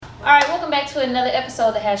to another episode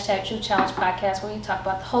of the Hashtag Truth Challenge podcast, where we talk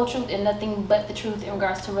about the whole truth and nothing but the truth in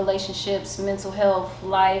regards to relationships, mental health,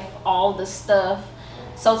 life, all the stuff.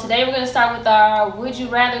 So today we're going to start with our would you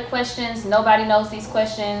rather questions. Nobody knows these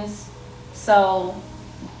questions. So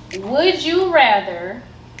would you rather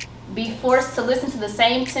be forced to listen to the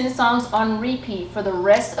same 10 songs on repeat for the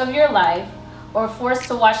rest of your life, or forced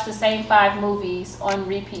to watch the same 5 movies on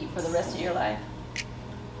repeat for the rest of your life?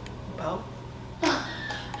 Both.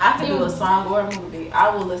 I can do a song or a movie. I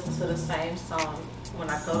will listen to the same song when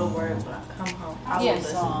I go to work, when I come home. I will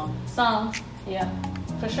listen. Songs. Yeah.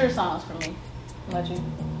 For sure songs for me. What about you?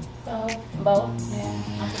 Both? Yeah.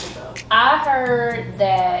 I can do both. I heard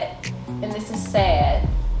that, and this is sad,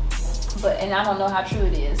 and I don't know how true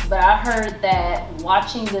it is, but I heard that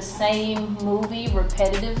watching the same movie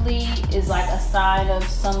repetitively is like a sign of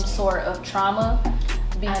some sort of trauma,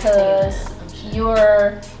 because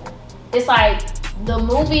it's like the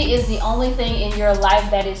movie is the only thing in your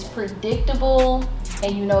life that is predictable,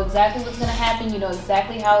 and you know exactly what's going to happen, you know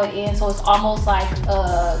exactly how it ends, so it's almost like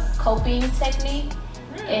a coping technique.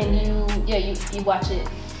 And you watch it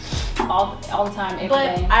all the time, every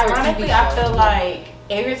day. But ironically, I feel like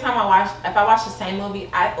every time if I watch the same movie,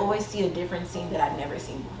 I always see a different scene that I've never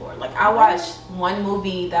seen before. Like I watched one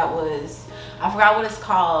movie that was, I forgot what it's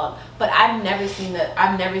called, but I've never seen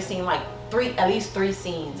like at least three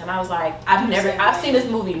scenes, and I was like, I've seen this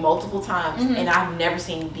movie multiple times, and I've never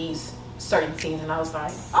seen these certain scenes, and I was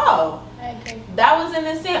like, oh, that was in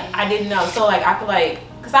this scene. I didn't know. So like I feel like,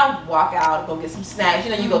 because I walk out, go get some snacks,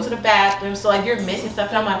 you go to the bathroom, so like you're missing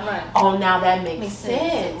stuff, and I'm like, oh, now that makes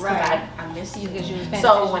sense. Right. I miss you.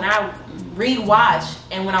 So when I rewatch,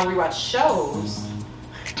 and when I rewatch shows,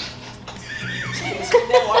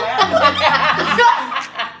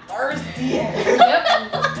 thirsty.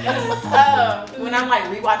 When I'm like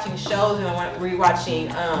rewatching shows and I'm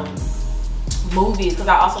rewatching movies, because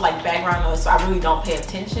I also like background noise, so I really don't pay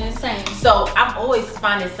attention. Same. So I'm always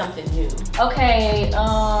finding something new. Okay, do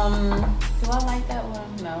I like that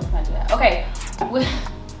one? No, let's not do that. Okay,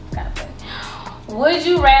 kind of funny. Would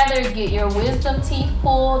you rather get your wisdom teeth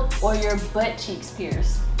pulled or your butt cheeks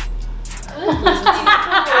pierced? I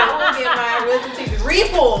will get my wisdom teeth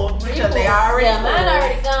re-pulled because they already mine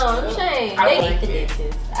already gone. Shame. They need the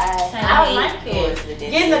dentist. I like it.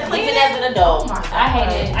 Getting the cleaning as an adult. I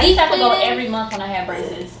hated it. I used to have to go every month when I had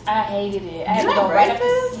braces. I hated it. I had to go right after.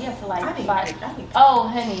 For like 5. Oh,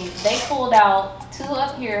 honey, they pulled out 2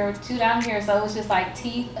 up here, 2 down here, so it was just like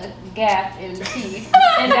teeth, a gap in the teeth,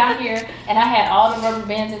 and down here, and I had all the rubber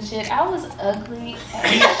bands and shit. I was ugly.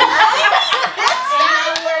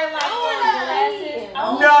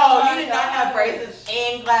 No, you did not have braces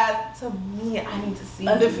and glass. To me, I need to see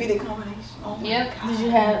undefeated combination. Oh yep. Did you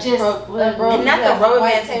have just and not the rubber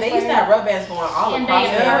bands? They used to have rubber bands going all and across.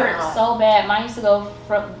 And they hurt so bad. Mine used to go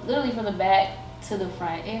literally from the back to the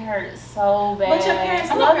front. It hurt so bad. But your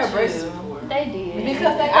parents loved braces before. They did.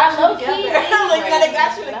 Because they got you together. They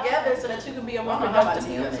got you together so that you can be a more productive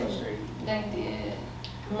human. They did.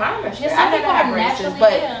 Mine are just I never had braces,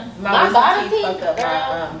 but my bottom teeth fucked up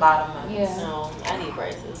my bottom ones. Yeah. So I need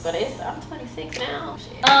braces, but I'm 26 now.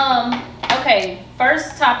 Okay.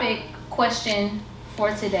 First topic question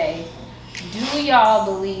for today: do y'all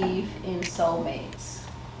believe in soulmates?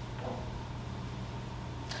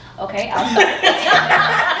 Okay, I'll start.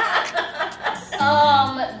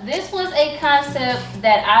 This was a concept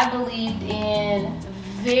that I believed in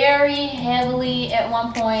very heavily at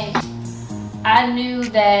one point. I knew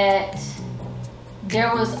that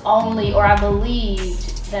there was only, or I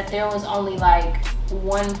believed that there was only like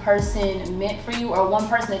one person meant for you, or one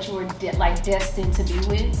person that you were destined to be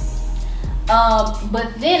with.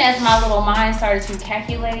 But then as my little mind started to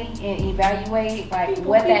calculate and evaluate like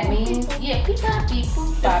what that means, I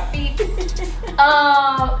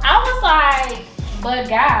was like, but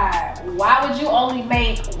God, why would you only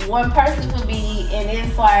make one person for me, and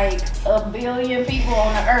it's like 1 billion people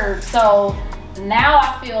on the earth? So now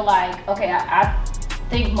I feel like, okay, I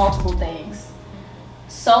think multiple things.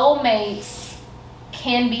 Soulmates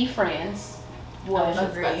can be friends.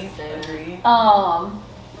 Agree.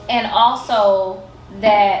 And also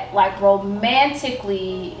that like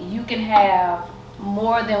romantically you can have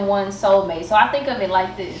more than one soulmate. So I think of it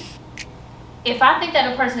like this. If I think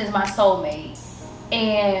that a person is my soulmate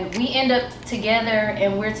and we end up together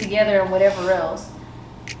and we're together and whatever else,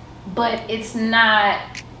 but it's not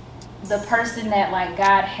the person that like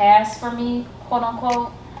God has for me, quote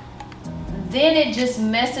unquote, then it just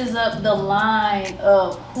messes up the line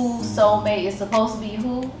of who soulmate is supposed to be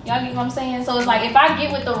who. Y'all get what I'm saying? So it's like if I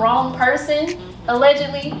get with the wrong person,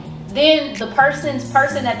 allegedly, then the person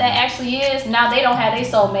that actually is, now they don't have their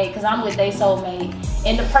soulmate because I'm with their soulmate,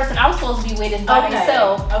 and the person I'm supposed to be with is by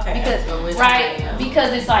themselves.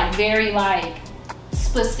 Because it's like very like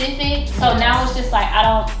specific. So now it's just like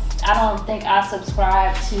I don't think I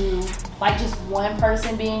subscribe to like just one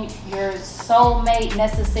person being your soulmate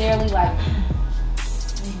necessarily. Like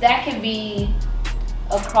that could be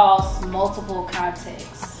across multiple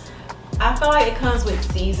contexts. I feel like it comes with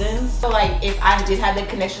seasons. So like if I did have that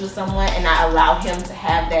connection with someone and I allow him to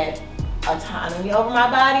have that autonomy over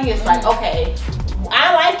my body, it's like, okay,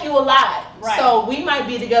 I like you a lot. Right. So we might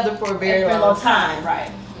be together for a very long time.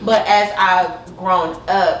 Right. But as I've grown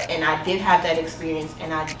up and I did have that experience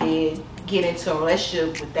and I did get into a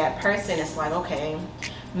relationship with that person, it's like, okay,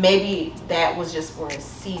 maybe that was just for a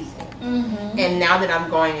season. And now that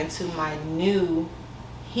I'm going into my new,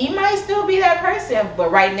 he might still be that person, but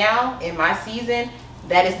right now in my season,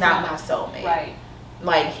 that is not my soulmate. Right.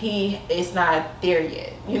 Like it's not there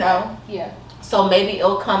yet, you know? Yeah. So maybe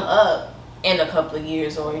it'll come up in a couple of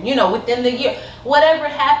years or, you know, within the year, whatever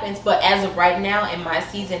happens. But as of right now in my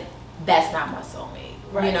season, that's not my soulmate.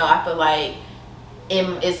 Right. You know, I feel like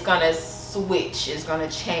it's gonna switch, it's gonna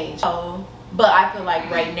change. So, but I feel like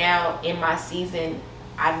right now in my season,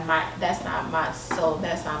 that's not my soul,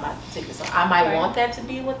 that's not my particular soul. I might want that to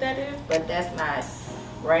be what that is, but that's not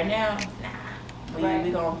right now. Nah,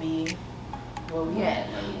 we gonna be where we at.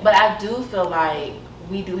 But I do feel like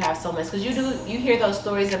we do have so much, because you hear those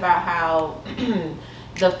stories about how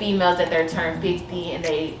the females that they're turned 50 and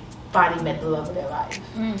they finally met the love of their life.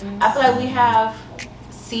 I feel like we have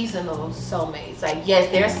seasonal soulmates. Like,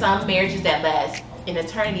 yes, there's some marriages that last in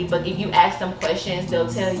eternity, but if you ask them questions, they'll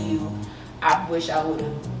tell you, I wish I would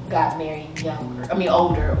have got married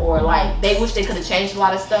older, or like they wish they could have changed a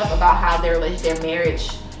lot of stuff about how their marriage,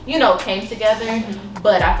 you know, came together.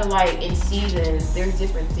 But I feel like in seasons, there's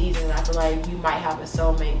different seasons. I feel like you might have a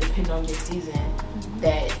soulmate depending on your season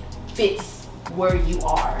that fits where you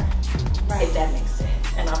are, if that makes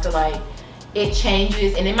sense. And I feel like it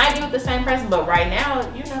changes, and it might be with the same person, but right now,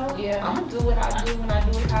 you know, I'm gonna do what I do when I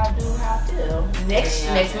do it, how I do it, how I feel.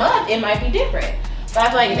 Next month, it might be different. But I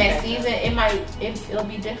feel like next season, it'll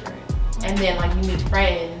be different. And then like you meet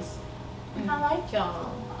friends. I like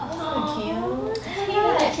y'all. Oh,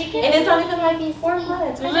 cute. And it's only been like 4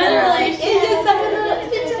 months. Literally.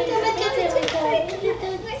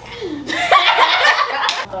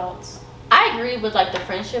 I agree with like the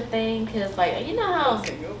friendship thing, because like, you know how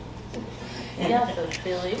y'all so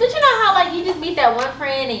silly, but you know how like you just meet that one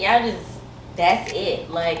friend and y'all just, that's it.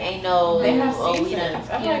 Like ain't no, they have seasons.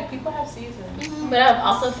 I feel like people have seasons. But I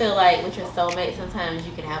also feel like with your soulmate, sometimes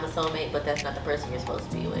you can have a soulmate, but that's not the person you're supposed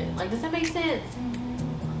to be with. Like, does that make sense?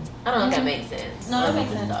 I don't know if that makes sense. No, that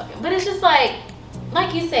makes sense. But it's just like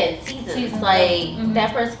you said, seasons. Like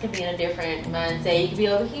that person could be in a different mindset. You could be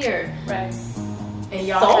over here. Right. And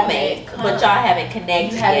y'all soulmate, but y'all haven't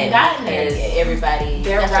connected yet. Gotten there yet. Everybody,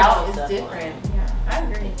 their route is different. Yeah, I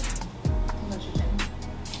agree. What you think?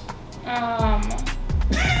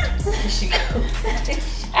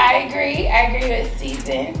 I agree with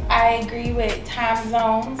season. I agree with time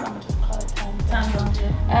zones. I'm gonna just call it time zones.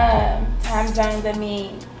 Time zones. I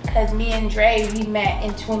mean, because me and Dre, we met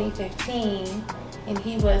in 2015, and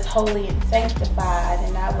he was holy and sanctified,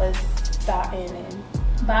 and I was starting and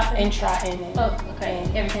bopping and trotting and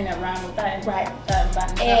and everything that rhymed with that. Right.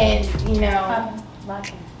 And you know,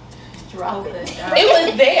 drop it. It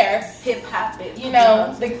was there. Hip hop it. You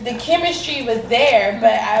know, the chemistry was there,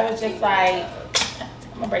 but I was just like,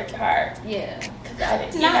 I'm gonna break your heart. Yeah. Cause I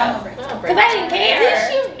didn't, Because I didn't care.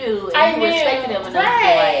 Yes, you do. I you knew. respected him enough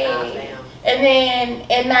Right. to be like, nah, fam. And then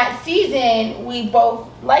in that season, we both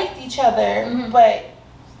liked each other, but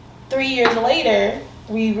 3 years later,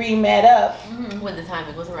 we re-met up. When the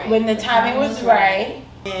timing was right. When the timing was right.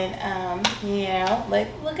 And, you know,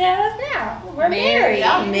 look at us now. We're married.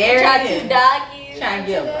 I'm married. Try to dog you. Trying to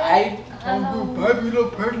get right.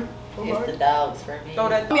 It's the dogs for me.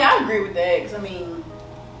 I mean, I agree with that, because I mean,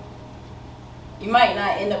 you might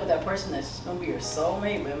not end up with that person that's gonna be your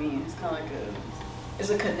soulmate, but I mean, it's kind of like it's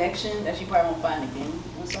a connection that you probably won't find again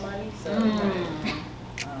with somebody. So,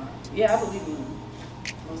 yeah, I believe in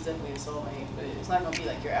most definitely a soulmate, but it's not gonna be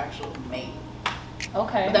like your actual mate.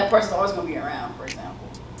 Okay. But that person's always gonna be around, for example.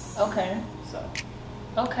 Okay. So.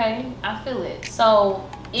 Okay, I feel it. So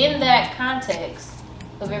in that context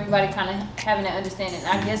of everybody kind of having that understanding,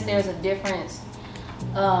 I guess there's a difference.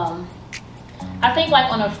 I think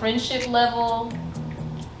like on a friendship level,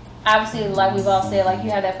 obviously like we've all said, like you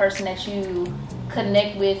have that person that you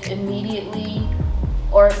connect with immediately,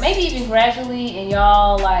 or maybe even gradually, and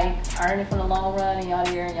y'all like are in it for the long run, and y'all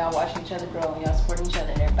there and y'all watching each other grow, and y'all supporting each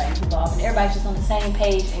other, and everybody's evolving, everybody's just on the same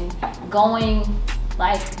page and going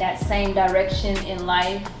like that same direction in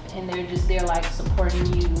life, and they're just there like supporting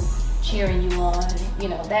you, cheering you on, you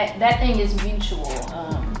know, that thing is mutual.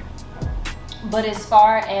 But as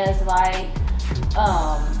far as like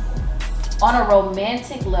on a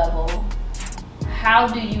romantic level, how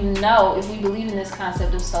do you know, if we believe in this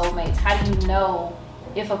concept of soulmates, how do you know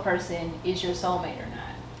if a person is your soulmate or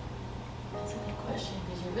not? That's a good question,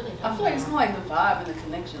 because you really don't I feel like it's kind of like the vibe and the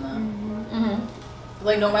connection, though. Mm-hmm.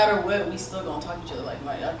 Like, no matter what, we still gonna talk to each other. Like,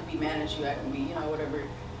 I could be mad at you, I can be, you know, whatever.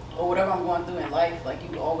 Or whatever I'm going through in life, like,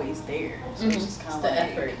 you always there. So it's just kind of the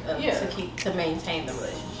like... effort to maintain the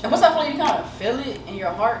relationship. And once I feel like you kind of feel it in your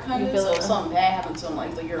heart, kind of, so it. if something bad happens to them,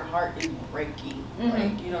 like your heart is breaking.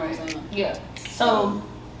 Like, you know what I'm saying? Yeah. So,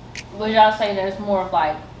 would y'all say there's more of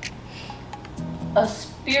like a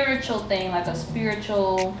spiritual thing, like a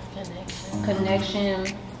spiritual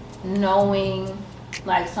connection, knowing,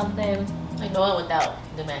 like something... Like knowing without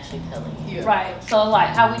them actually telling you. Yeah. Right. So like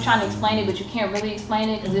how we trying to explain it, but you can't really explain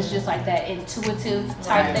it because it's just like that intuitive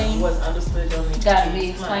type thing. What's understood don't need Gotta be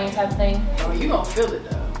explained type thing. Oh, you gonna feel it,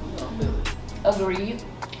 though. You gonna feel it. Agreed.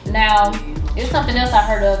 Now, it's something else I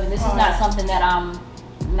heard of, and this is not something that I'm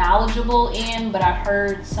knowledgeable in, but I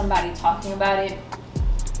heard somebody talking about it.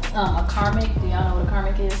 A karmic. Do y'all know what a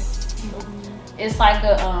karmic is? It's like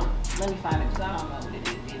a let me find it because I don't know what it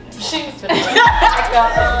is either. She's When you talk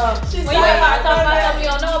about something you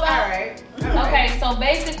don't know about. All right. Okay, so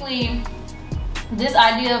basically, this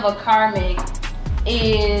idea of a karmic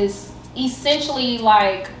is essentially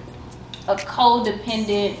like a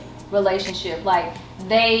codependent relationship. Like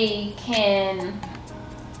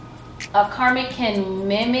a karmic can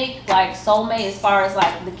mimic like soulmate as far as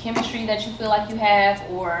like the chemistry that you feel like you have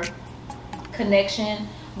or connection.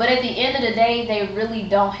 But at the end of the day, they really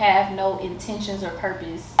don't have no intentions or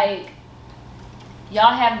purpose. Like,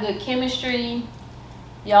 y'all have good chemistry.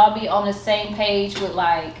 Y'all be on the same page with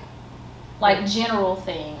like general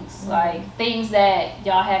things, like things that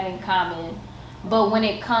y'all have in common. But when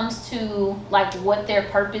it comes to like what their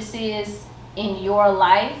purpose is in your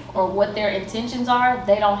life or what their intentions are,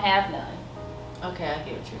 they don't have none. Okay, I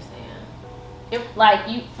get what you're saying.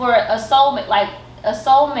 Like for a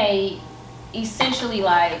soulmate, essentially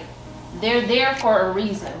like they're there for a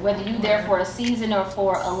reason, whether you're there for a season or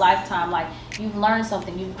for a lifetime. Like you've learned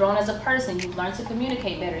something, you've grown as a person, you've learned to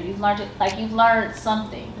communicate better, you've learned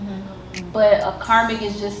something. But a karmic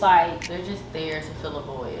is just like They're just there to fill a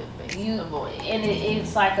void, basically. and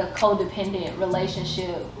it's like a codependent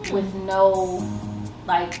relationship with no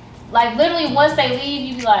like literally once they leave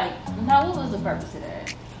you be like, no, what was the purpose of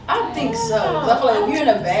that? I think so. 'Cause I feel like if you're in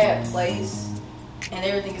a bad place and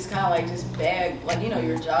everything is kind of like just bad, like, you know,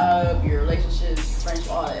 your job, your relationships, your friendship,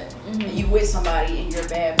 all that, and you with somebody in your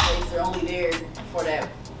bad place, they're only there for that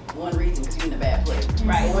one reason, because you're in a bad place.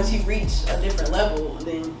 Right. But once you reach a different level,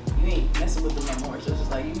 then you ain't messing with them no more. So it's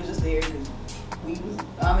just like, you was just there because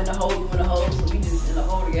I'm in the hole, you in the hole, so we just in the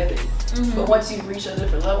hole together. But once you reach a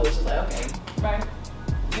different level, it's just like, okay, Right.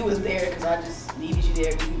 you was there because I just needed you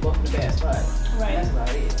there because we both in the bad spot. Right. And that's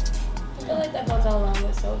about it. I feel like that goes all along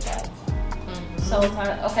with soul ties. Soul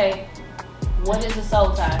tie. Okay. What is a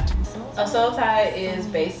soul tie? A soul tie is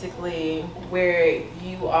basically where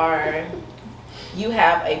you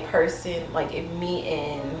have a person, like if me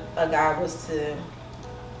and a guy was to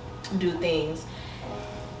do things,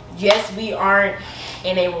 yes, we aren't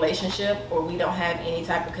in a relationship or we don't have any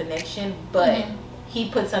type of connection, but he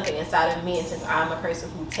put something inside of me, and since I'm a person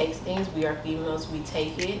who takes things, we are females, we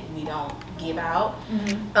take it, we don't give out.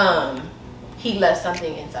 He left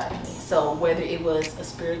something inside of me. So whether it was a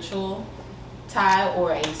spiritual tie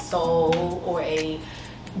or a soul or a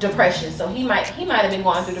depression, so he might have been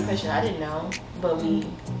going through depression, I didn't know, but we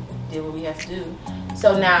did what we had to do.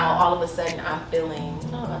 So now all of a sudden I'm feeling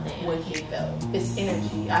what he felt. It's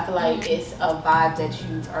energy. I feel like it's a vibe that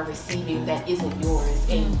you are receiving that isn't yours,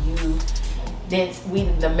 and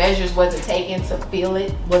the measures wasn't taken to feel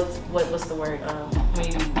it. What's the word? When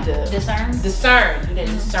you Discern. You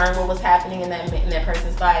didn't discern what was happening in that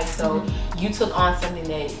person's life. So you took on something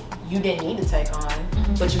that you didn't need to take on,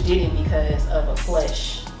 but you did it because of a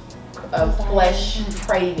flesh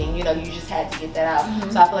craving. You know, you just had to get that out.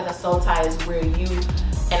 So I feel like a soul tie is where you,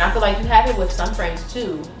 and I feel like you have it with some friends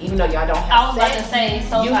too, even though y'all don't have I was sex. about to say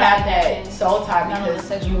soul tie. You have that soul tie None of the because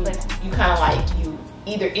sexual things. you kind of like you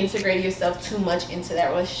either integrated yourself too much into that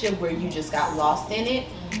relationship where you just got lost in it,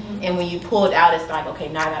 and when you pulled out, it's like, okay,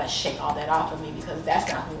 now I gotta shake all that off of me because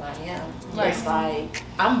that's not who I am. Right. It's like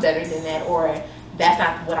I'm better than that, or that's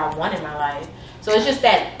not what I want in my life. So it's just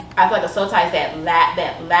that I feel like a soul tie is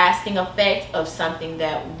that lasting effect of something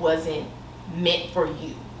that wasn't meant for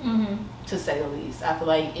you, to say the least. I feel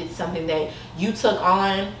like it's something that you took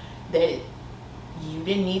on that you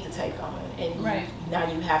didn't need to take on, and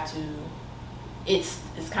now you have to. It's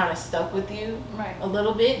kind of stuck with you a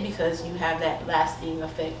little bit because you have that lasting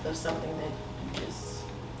effect of something that you just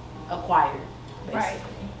acquired, basically.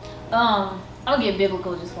 I'm gonna get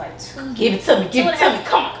biblical just like 2 Give it to me. Give it to me.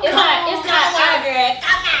 Come on. It's not Margaret.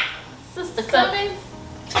 Sister Cummins.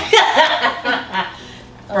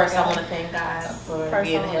 First, I want to thank God for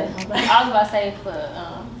being here. I was about to say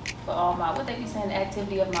for all my, what they be saying, the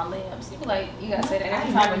activity of my limbs. You be like, you gotta say that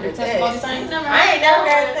every time in your testimony thing. I ain't never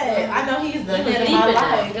heard that. I know he's the head of my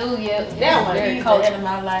life. Dude, yeah, That one, he's the head of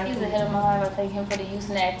my life. He's the head of my life. I thank him for the use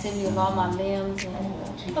and the activity of all my limbs. And I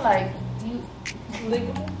feel like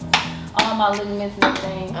all my ligaments and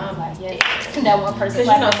everything. I'm like, yes. That one person.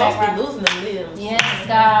 Because you know, supposed to be losing the limbs. Yes,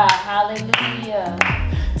 God. Hallelujah.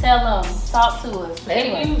 Tell them. Talk to us. Let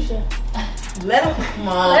anyway. him use you. Let him, come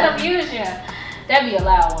on. Let them use you. That'd be a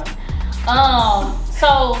loud one.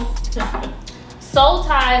 So soul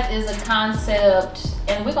ties is a concept,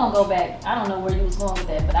 and we're gonna go back. I don't know where you was going with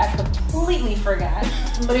that, but I completely forgot.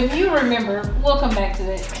 But if you remember, we'll come back to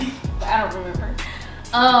it. But I don't remember.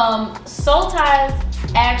 Soul ties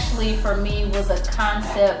actually for me was a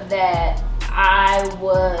concept that I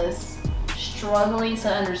was struggling to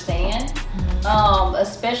understand,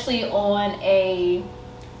 especially on a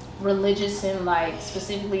religious and like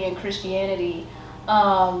specifically in Christianity.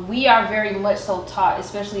 We are very much so taught,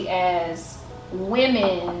 especially as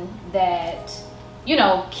women, that, you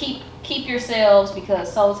know, keep yourselves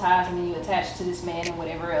because soul ties, and then you attach to this man and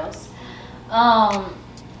whatever else.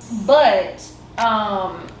 But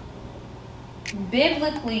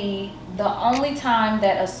biblically, the only time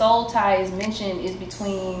that a soul tie is mentioned is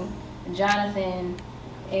between Jonathan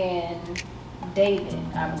and David,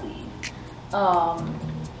 I believe,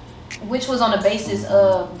 which was on the basis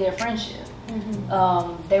of their friendship.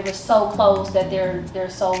 They were so close that their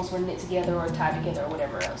souls were knit together or tied together or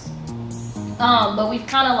whatever else. But we've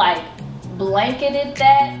kind of like blanketed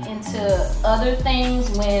that into other things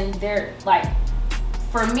when they're like,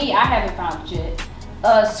 for me, I haven't found it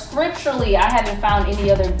yet. Scripturally, I haven't found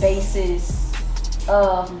any other basis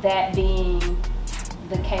of that being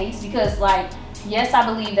the case, because like, yes, I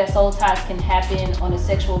believe that soul ties can happen on a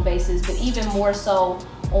sexual basis, but even more so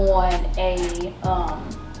on a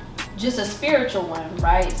just a spiritual one,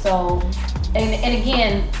 right? So, and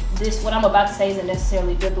again, this, what I'm about to say, isn't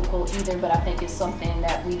necessarily biblical either, but I think it's something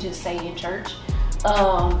that we just say in church.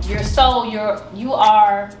 Your soul, you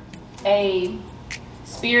are a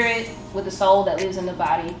spirit with a soul that lives in the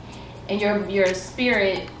body, and your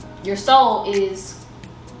spirit, your soul is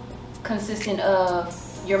consistent of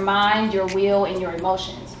your mind, your will, and your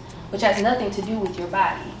emotions, which has nothing to do with your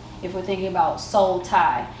body if we're thinking about soul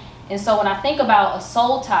tie. And so when I think about a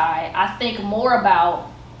soul tie, I think more about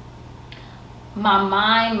my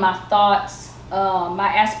mind, my thoughts, my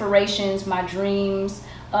aspirations, my dreams,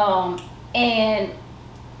 and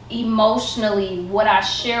emotionally what I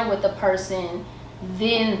share with the person,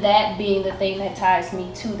 then that being the thing that ties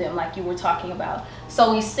me to them, like you were talking about.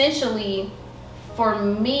 So essentially, for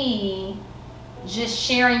me, just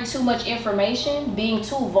sharing too much information, being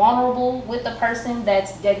too vulnerable with the person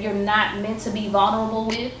that you're not meant to be vulnerable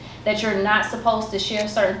with, that you're not supposed to share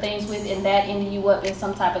certain things with, and that ended you up in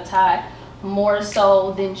some type of tie, more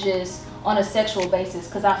so than just on a sexual basis.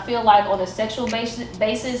 Because I feel like on a sexual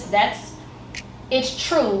basis, it's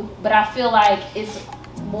true, but I feel like it's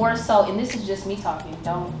more so, and this is just me talking, I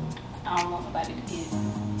don't want nobody to get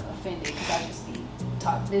offended, because I just be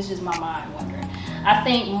talking, this is just my mind wondering. I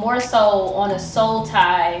think more so on a soul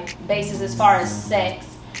tie basis, as far as sex,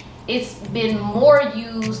 it's been more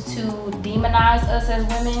used to demonize us as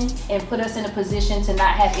women and put us in a position to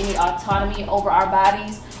not have any autonomy over our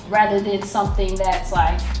bodies, rather than something that's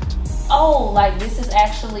like, oh, like this is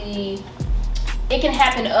actually, it can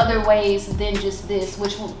happen other ways than just this,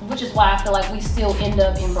 which is why I feel like we still end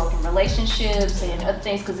up in broken relationships and other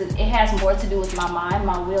things, because it has more to do with my mind,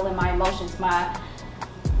 my will, and my emotions,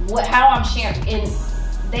 how I'm sharing. And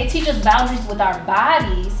they teach us boundaries with our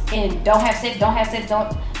bodies, and don't have sex,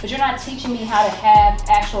 but you're not teaching me how to have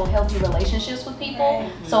actual healthy relationships with people.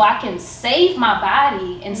 Right. So I can save my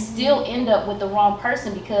body and still end up with the wrong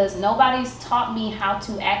person, because nobody's taught me how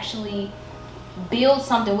to actually build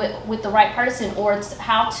something with the right person, or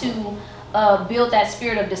how to build that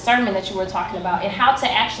spirit of discernment that you were talking about, and how to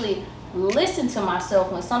actually listen to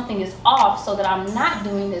myself when something is off, so that I'm not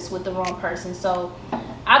doing this with the wrong person. So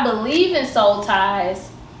I believe in soul ties,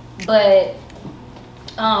 but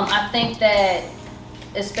I think that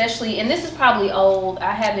especially, and this is probably old,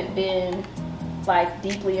 I haven't been like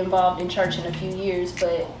deeply involved in church in a few years,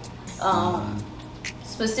 but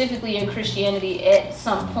specifically in Christianity at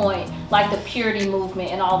some point, like the purity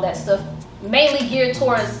movement and all that stuff, mainly geared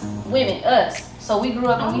towards women, us. So we grew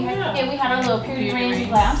up and we had our little purity rings.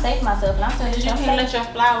 Like, I'm saving myself and I'm saying you can't let your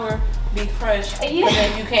flower be crushed. Yeah. But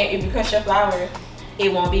then you can't, if you crush your flower,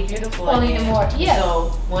 it won't be beautiful. Well, even more. Yeah.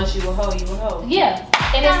 So once you a hoe, you a hoe. Yeah.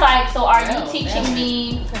 And it's like, so are you teaching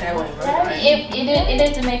me? It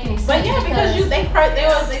doesn't make any sense. But yeah, because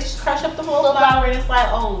they crush up the whole flower, and it's like,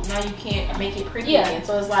 oh, now you can't make it pretty again.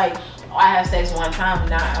 So it's like, oh, I have sex one time,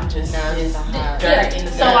 now I'm just dirt in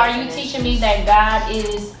the So are you teaching me that God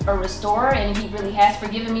is a restorer and He really has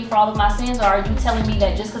forgiven me for all of my sins, or are you telling me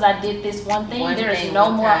that just because I did this one thing, there is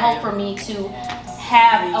no more hope for me to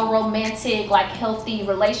have a romantic, like, healthy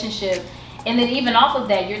relationship? And then even off of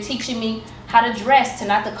that, you're teaching me how to dress, to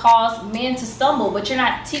not to cause men to stumble, but you're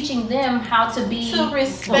not teaching them how to be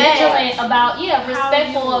vigilant about,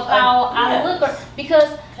 respectful of how I look,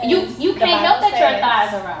 because you can't help that your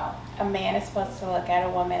thighs are out. A man is supposed to look at a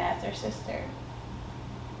woman as their sister.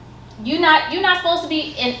 You're not supposed to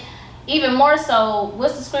be in. Even more so,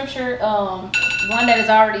 what's the scripture? One that has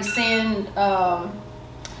already sinned.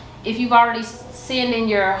 If you've already sinned in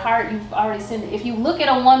your heart, you've already sinned. If you look at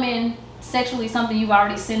a woman sexually, something, you've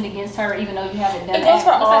already sinned against her, even though you haven't done it. It goes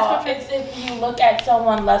for all. It's if you look at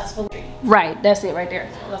someone lustfully. Right. That's it right there.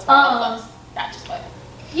 That's for all of us, not just women.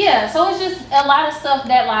 Yeah, so it's just a lot of stuff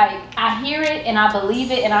that, like, I hear it and I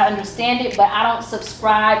believe it and I understand it, but I don't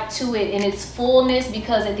subscribe to it in its fullness,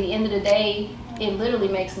 because at the end of the day, it literally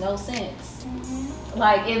makes no sense. Mm-hmm.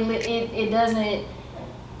 Like, it doesn't,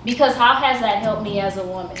 because how has that helped me as a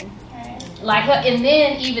woman? Right. Like, and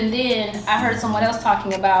then, even then, I heard someone else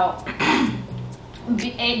talking about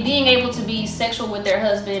being able to be sexual with their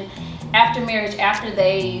husband after marriage, after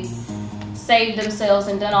they saved themselves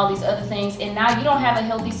and done all these other things, and now you don't have a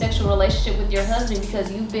healthy sexual relationship with your husband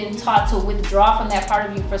because you've been taught to withdraw from that part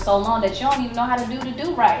of you for so long that you don't even know how to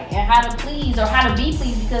do right, and how to please or how to be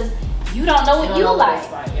pleased, because you don't know what you like,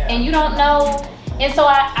 and you don't know. And so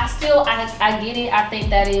I get it. I think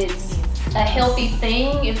that it's a healthy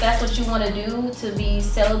thing if that's what you want to do, to be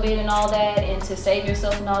celibate and all that, and to save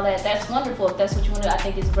yourself and all that. That's wonderful if that's what you want to do. I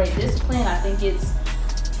think it's great discipline. I think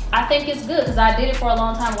it's good, because I did it for a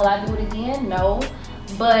long time. Will I do it again? No.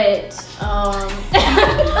 But let's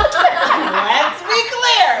be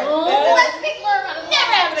clear.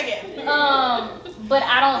 Never happen again. But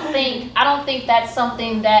I don't think that's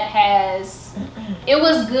something that has. It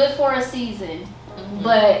was good for a season,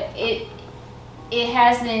 but it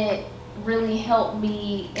hasn't really helped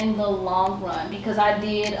me in the long run, because I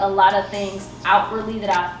did a lot of things outwardly that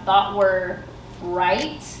I thought were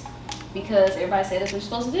right, because everybody said that's what you're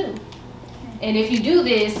supposed to do. And if you do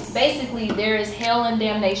this, basically there is hell and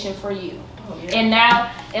damnation for you. Oh, yeah. And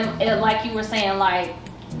now, and like you were saying, like,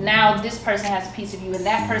 now this person has a piece of you, and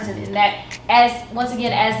that person, and that, as once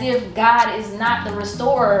again, as if God is not the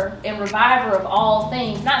restorer and reviver of all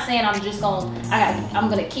things. Not saying I'm just I'm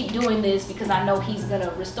gonna keep doing this because I know He's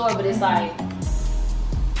gonna restore, but it's like,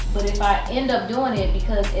 but if I end up doing it,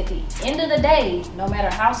 because at the end of the day, no matter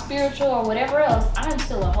how spiritual or whatever else, I'm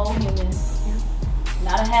still a whole human.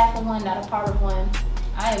 Not a half of one, not a part of one.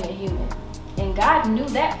 I am a human. And God knew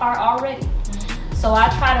that part already. So I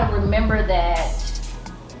try to remember that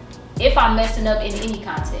if I'm messing up in any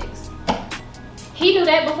context, He knew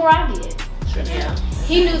that before I did. Sure. Yeah.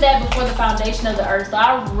 He knew that before the foundation of the earth. So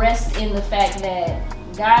I rest in the fact that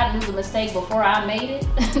God knew the mistake before I made it.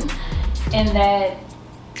 And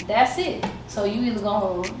that's it. So you either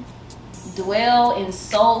gonna dwell and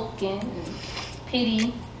sulk and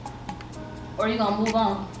pity, or you gonna move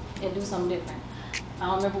on and do something different. I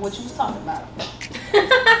don't remember what you was talking about.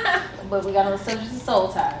 But we got on the subject of soul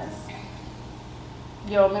ties.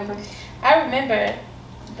 You don't remember? I remember,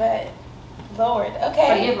 but Lord,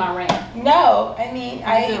 okay. Forgive my rant. No, I mean,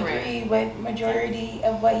 I agree with majority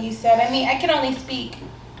of what you said. I mean, I can only speak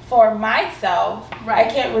for myself. Right. I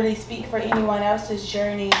can't really speak for anyone else's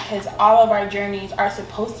journey, because all of our journeys are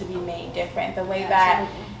supposed to be made different. The way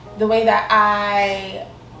that I,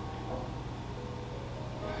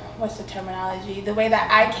 what's the terminology? The way that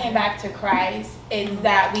I came back to Christ is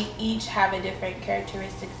that we each have a different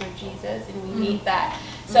characteristics of Jesus, and we need that.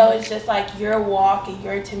 So it's just like your walk and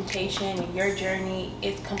your temptation and your journey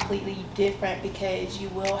is completely different because you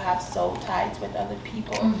will have soul ties with other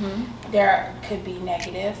people. There could be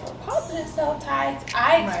negative or positive soul ties.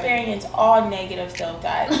 I experience all negative soul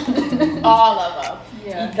ties, all of them.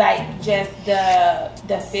 Yeah. Like just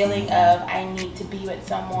the feeling of I need to be with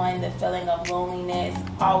someone, the feeling of loneliness,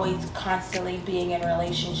 always constantly being in a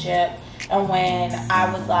relationship. And when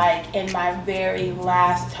I was like in my very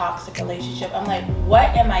last toxic relationship, I'm like,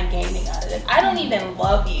 what am I gaining out of this? I don't even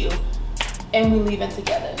love you and we leaving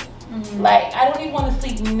together. Like, I don't even want to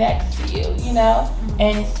sleep next to you, you know?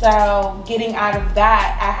 And so getting out of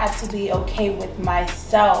that, I had to be okay with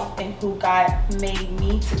myself and who God made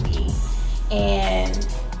me to be. And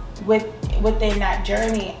within that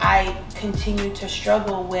journey, I continued to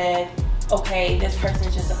struggle with, okay, this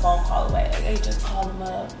person's just a phone call away. Like, I just call them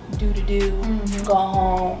up, do, go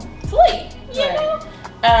home, sleep, you know?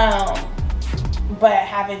 But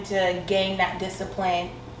having to gain that discipline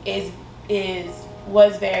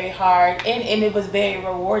was very hard, and it was very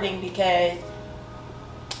rewarding because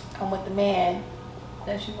I'm with the man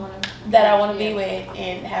that I want to be with,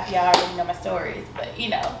 and half y'all already know my stories, but you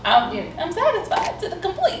know, I'm satisfied to the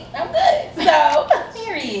complete. I'm good. So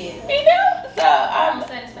Period. you know, so I'm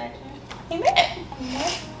satisfaction. Amen.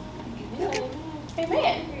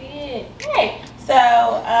 Amen. Period. Right.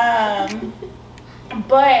 So,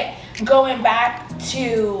 but going back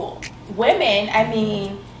to women, I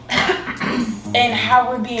mean, and how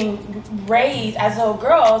we're being raised as little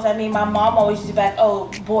girls. I mean, my mom always used to be like, oh,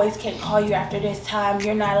 boys can't call you after this time.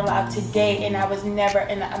 You're not allowed to date. And I was never,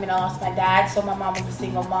 and I mean, I lost my dad. So my mom was a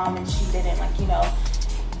single mom and she didn't like, you know,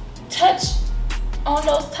 touch on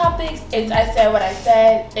those topics. I said what I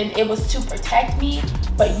said and it was to protect me,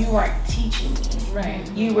 but you weren't teaching me. Right.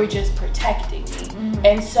 You were just protecting me.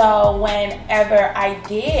 And so whenever I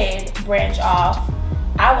did branch off,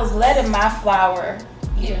 I was letting my flower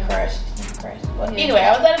get crushed. Well, anyway,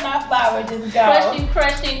 I was letting my flower just go.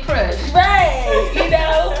 Crushed and crushed. Right, you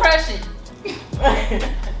know? Crush it.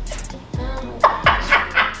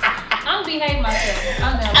 I'm behaving myself.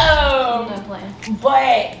 I'm not playing.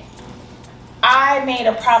 But I made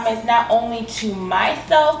a promise not only to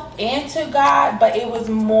myself and to God, but it was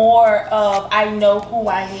more of I know who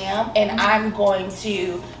I am and I'm going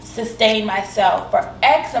to sustain myself for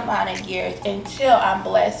X amount of years until I'm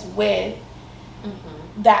blessed with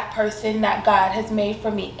that person that God has made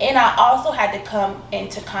for me. And I also had to come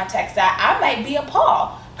into context that I might be a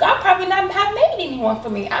Paul. God probably not have made anyone for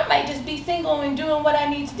me. I might just be single and doing what I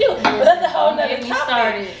need to do. But that's a whole nother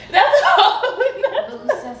topic. That's a whole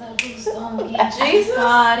nother. Jesus.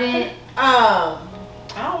 Started. I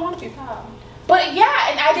don't want to be Paul. But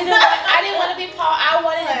yeah, and I didn't want to be Paul. I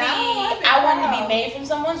wanted to be made from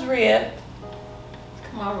someone's rib.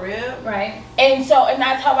 My rib. Right. And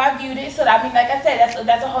that's how I viewed it. So I mean, like I said,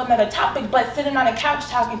 that's a whole nother topic. But sitting on a couch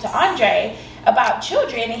talking to Andre about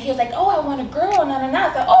children, and he was like, "Oh, I want a girl." No. I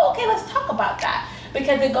was like, "Oh, okay, let's talk about that,"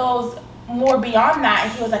 because it goes more beyond that.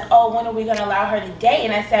 And he was like, "Oh, when are we gonna allow her to date?"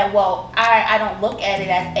 And I said, "Well, I don't look at it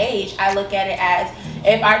as age. I look at it as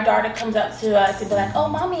if our daughter comes up to us and be like, 'Oh,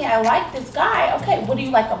 mommy, I like this guy.' Okay, what do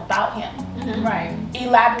you like about him?" Right.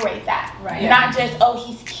 Elaborate that. Right. Not just, oh,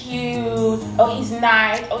 he's cute, oh, he's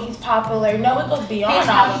nice, oh, he's popular. No, it goes beyond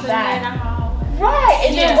all of that. Right.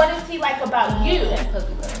 And then what is he like about you?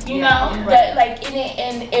 You know? That, like,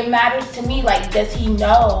 and it matters to me, like, does he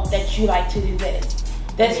know that you like to do this?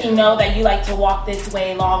 Does he know that you like to walk this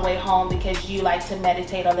way, long way home because you like to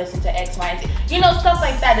meditate or listen to X, Y, and Z? You know, stuff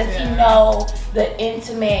like that. Does he know the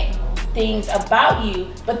intimate things about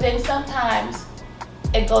you? But then sometimes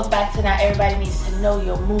it goes back to not everybody needs to know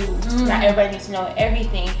your moves. Not everybody needs to know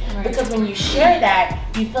everything. Right. Because when you share that,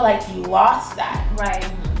 you feel like you lost that. Right.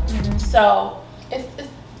 So it's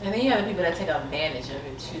and then you have the people that take advantage of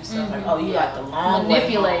it too. So like, oh, you like the long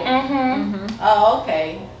manipulate. Way Oh,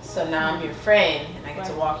 okay. So now I'm your friend and I get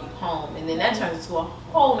to walk you home. And then that turns into a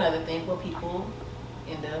whole other thing where people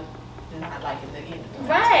end up not liking the end.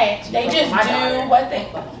 Right. They just do what they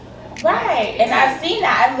want. Right. And I've seen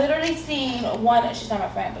that. I've literally seen one, she's not my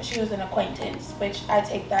friend, but she was an acquaintance, which I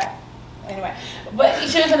take that anyway. But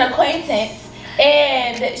she was an acquaintance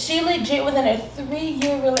and she legit was in a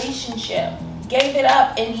 3-year relationship. Gave it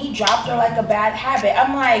up and he dropped her like a bad habit.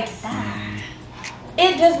 I'm like,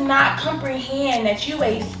 it does not comprehend that you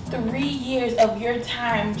waste 3 years of your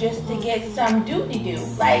time just to get some do-de-do.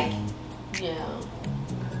 Like,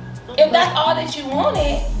 if that's all that you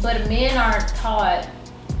wanted. But men aren't taught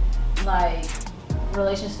like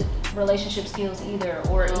relationship skills either,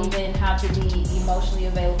 or even how to be emotionally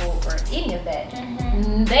available or any of that.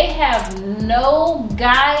 They have no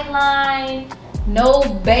guideline no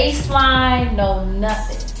baseline, no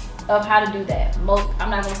nothing of how to do that. Most, I'm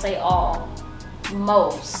not gonna say all,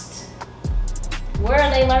 most. Where are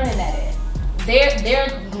they learning that at?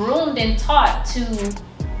 They're groomed and taught to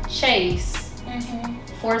chase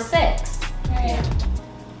for sex. Right.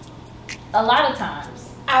 A lot of times.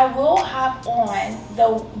 I will hop on.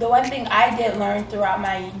 The one thing I did learn throughout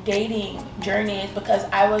my dating journey is because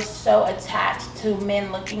I was so attached to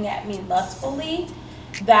men looking at me lustfully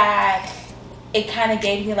that it kind of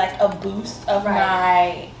gave me like a boost of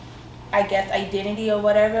my, I guess, identity or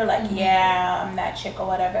whatever. Like, yeah, I'm that chick or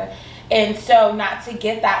whatever. And so not to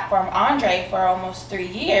get that from Andre for almost 3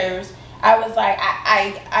 years, I was like,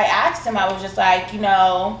 I asked him, I was just like, you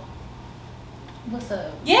know, what's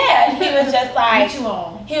up? Yeah, and he was just like, what you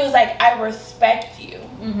on? He was like, I respect you.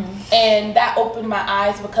 And that opened my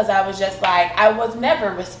eyes because I was just like, I was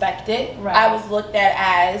never respected. Right. I was looked at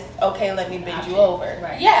as, okay, let me bend you over.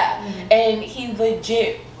 Right. Yeah. And he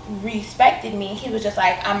legit respected me. He was just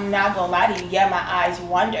like, I'm not gonna lie to you, yeah, my eyes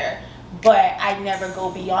wander, but I never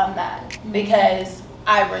go beyond that because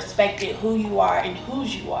I respected who you are and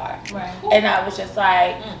whose you are. Right. And I was just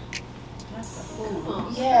like,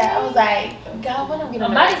 yeah, I was like, God, what am I gonna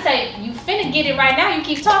Somebody say, you finna get it right now, you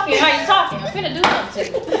keep talking, how you talking? I'm finna do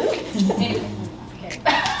something to you.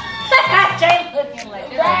 Jay looking like,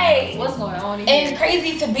 right. What's going on here? And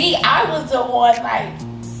crazy to be, I was the one like,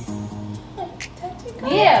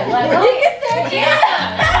 yeah, like, like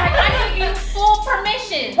I give you full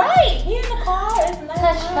permission. Right, we in the car, it's nice.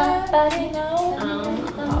 Touch my body, you know.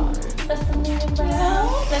 But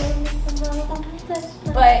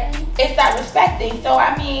But it's that respecting. So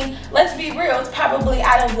I mean, let's be real. It's probably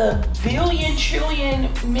out of the billion trillion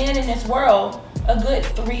men in this world, a good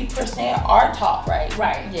 3% are taught right.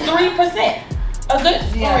 Right. Yeah. 3%, a good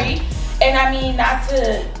 3. Yeah. And I mean, not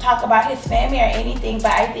to talk about his family or anything,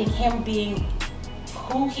 but I think him being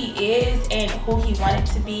who he is and who he wanted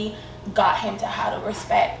to be got him to how to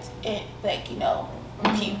respect it, like, you know,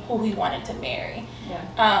 who he wanted to marry.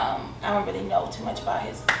 Yeah. I don't really know too much about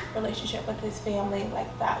his relationship with his family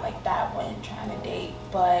like that when trying to date.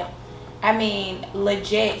 But I mean,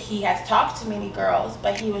 legit, he has talked to many girls,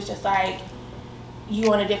 but he was just like,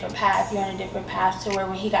 you on a different path, you're on a different path, to where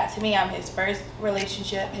when he got to me, I'm his first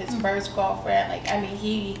relationship, his first girlfriend. Like, I mean,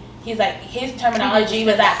 he's like, his terminology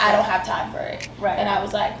was like, I don't have time for it. Right. And I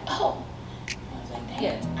was like, oh. I was like, dang,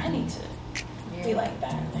 Yeah. I need to be like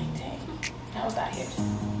that. Like, dang, I was out here.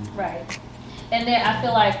 Right. And then I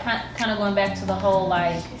feel like kind of going back to the whole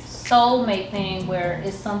like soulmate thing, where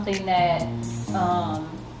it's something that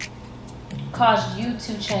caused you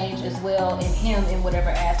to change as well, in him in whatever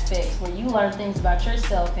aspects, where you learn things about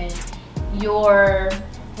yourself, and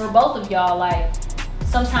for both of y'all, like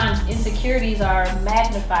sometimes insecurities are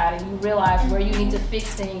magnified and you realize where you need to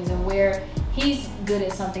fix things and where he's good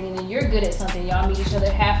at something and then you're good at something. Y'all meet each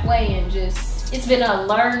other halfway, and just, it's been a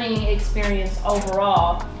learning experience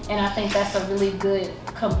overall. And I think that's a really good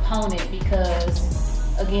component, because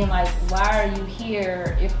again, like, why are you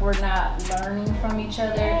here if we're not learning from each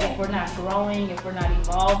other, if we're not growing, if we're not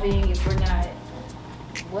evolving, if we're not,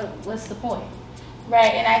 what's the point?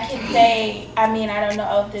 Right. And I can say, I mean, I don't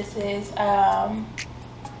know if this is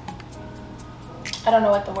I don't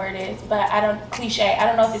know what the word is, but I don't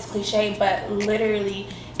know if it's cliche, but literally,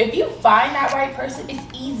 if you find that right person, it's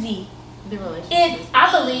easy. The relationship.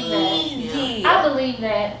 I believe that. Easy. I believe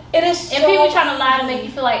that. It is so And people trying to lie to easy. make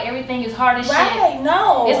you feel like everything is hard as shit. Right,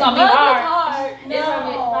 no. It's gonna be Love is hard. No. It's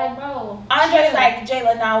gonna be like, bro. Andre's like,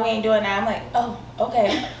 Jayla, no, we ain't doing that. I'm like, oh,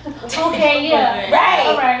 okay. Okay, yeah. Right.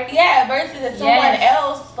 All right. Yeah, versus if someone Yes.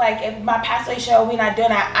 else, like if my pastor show we not doing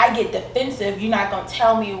that, I get defensive. You're not gonna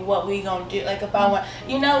tell me what we gonna do. Like if I want,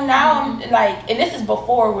 you know, now I'm like, and this is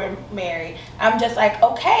before we're married, I'm just like,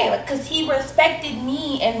 okay, like, cause he respected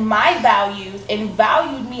me and my values and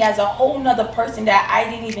valued me as a whole nother person that I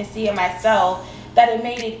didn't even see in myself, that it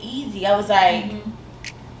made it easy. I was like,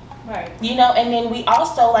 Right. you know, and then we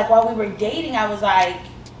also, like, while we were dating, I was like,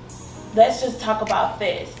 let's just talk about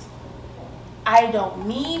this. I don't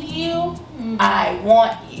need you. I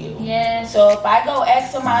want you. Yes. So if I go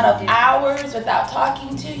X amount of hours without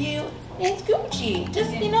talking to you, it's Gucci.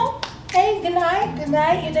 Just, you know, hey, good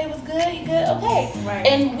night, your day was good, you good, okay. Right.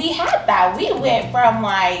 And we had that. We went from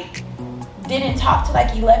like, didn't talk to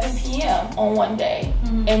like 11 p.m. on one day.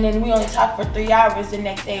 And then we only talked for 3 hours. The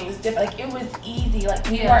next day it was different. Like, it was easy. Like,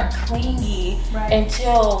 we weren't clingy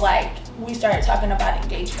until like we started talking about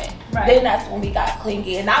engagement. Right. Then that's when we got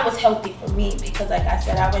clingy, and that was healthy for me because, like I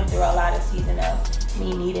said, I went through a lot of season of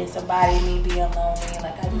me needing somebody, me being lonely, and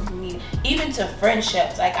like I just need, even to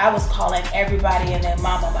friendships. Like, I was calling everybody and their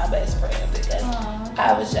mama my best friend because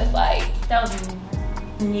I was just like, that was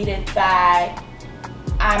needed that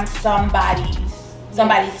I'm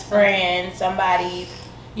somebody's friend, somebody's,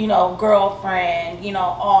 you know, girlfriend, you know,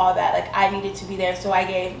 all that. Like, I needed to be there. So I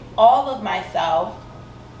gave all of myself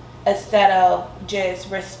instead of just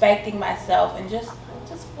respecting myself and just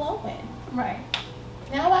flowing. Right.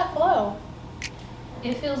 Now I flow.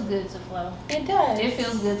 It feels good to flow. It does. It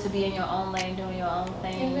feels good to be in your own lane, doing your own It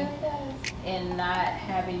thing, really does. and not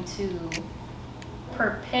having to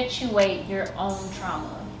perpetuate your own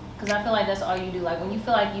trauma. Because I feel like that's all you do. Like, when you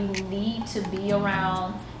feel like you need to be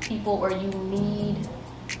around people, or you need,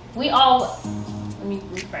 let me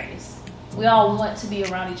rephrase. We all want to be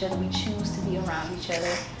around each other. We choose to be around each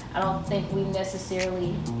other. I don't think we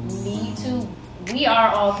necessarily need to. We are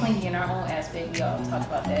all clingy in our own aspect. We all talk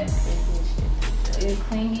about that. It's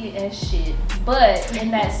clingy as shit. But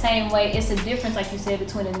in that same way, it's a difference, like you said,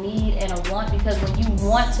 between a need and a want. Because when you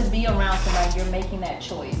want to be around somebody, you're making that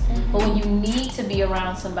choice. But when you need to be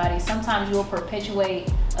around somebody, sometimes you'll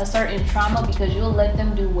perpetuate a certain trauma because you'll let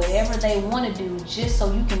them do whatever they want to do just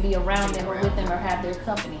so you can be around them or with them or have their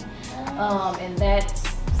company. And that's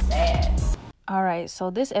sad. All right,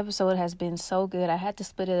 so this episode has been so good. I had to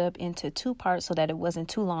split it up into 2 parts so that it wasn't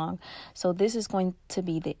too long. So this is going to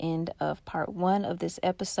be the end of part 1 of this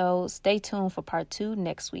episode. Stay tuned for part 2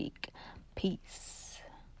 next week. Peace.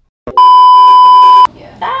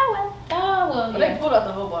 Yeah. But they pulled out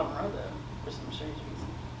the whole bottom row though, for some strange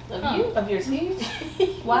reason. Of you? Of your teeth?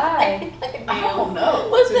 Why? I don't know.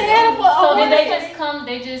 What's the animal? So did they just come,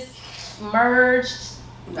 they just merged?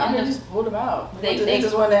 No, they just pulled them out. They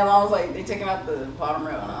just one day and I was like, they taking out the bottom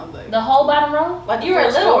row, and I was like, The whole bottom row? Like You were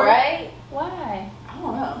little, right? Why? I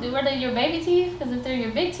don't know. Were they your baby teeth? Because if they're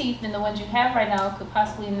your big teeth, then the ones you have right now could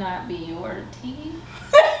possibly not be your teeth.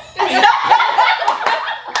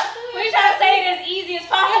 We try to say it as easy as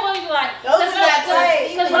possible. You like, Those are not tight.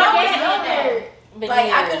 Because When my I was dad did younger,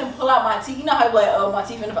 like I couldn't pull out my teeth. You know how like, oh, my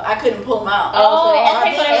teeth in the, I couldn't pull them out. Oh, so they had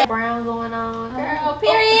okay, so they- brown going on. Girl,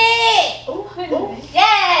 period. Ooh, ooh.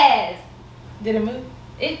 Yes. Did it move?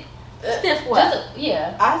 It Stiff what? just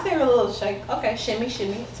yeah. I say a little shake. Okay, shimmy,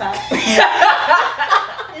 shimmy, top.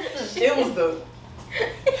 It was the.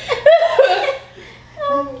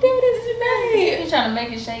 You're trying to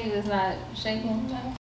make it shake. It's not shaking.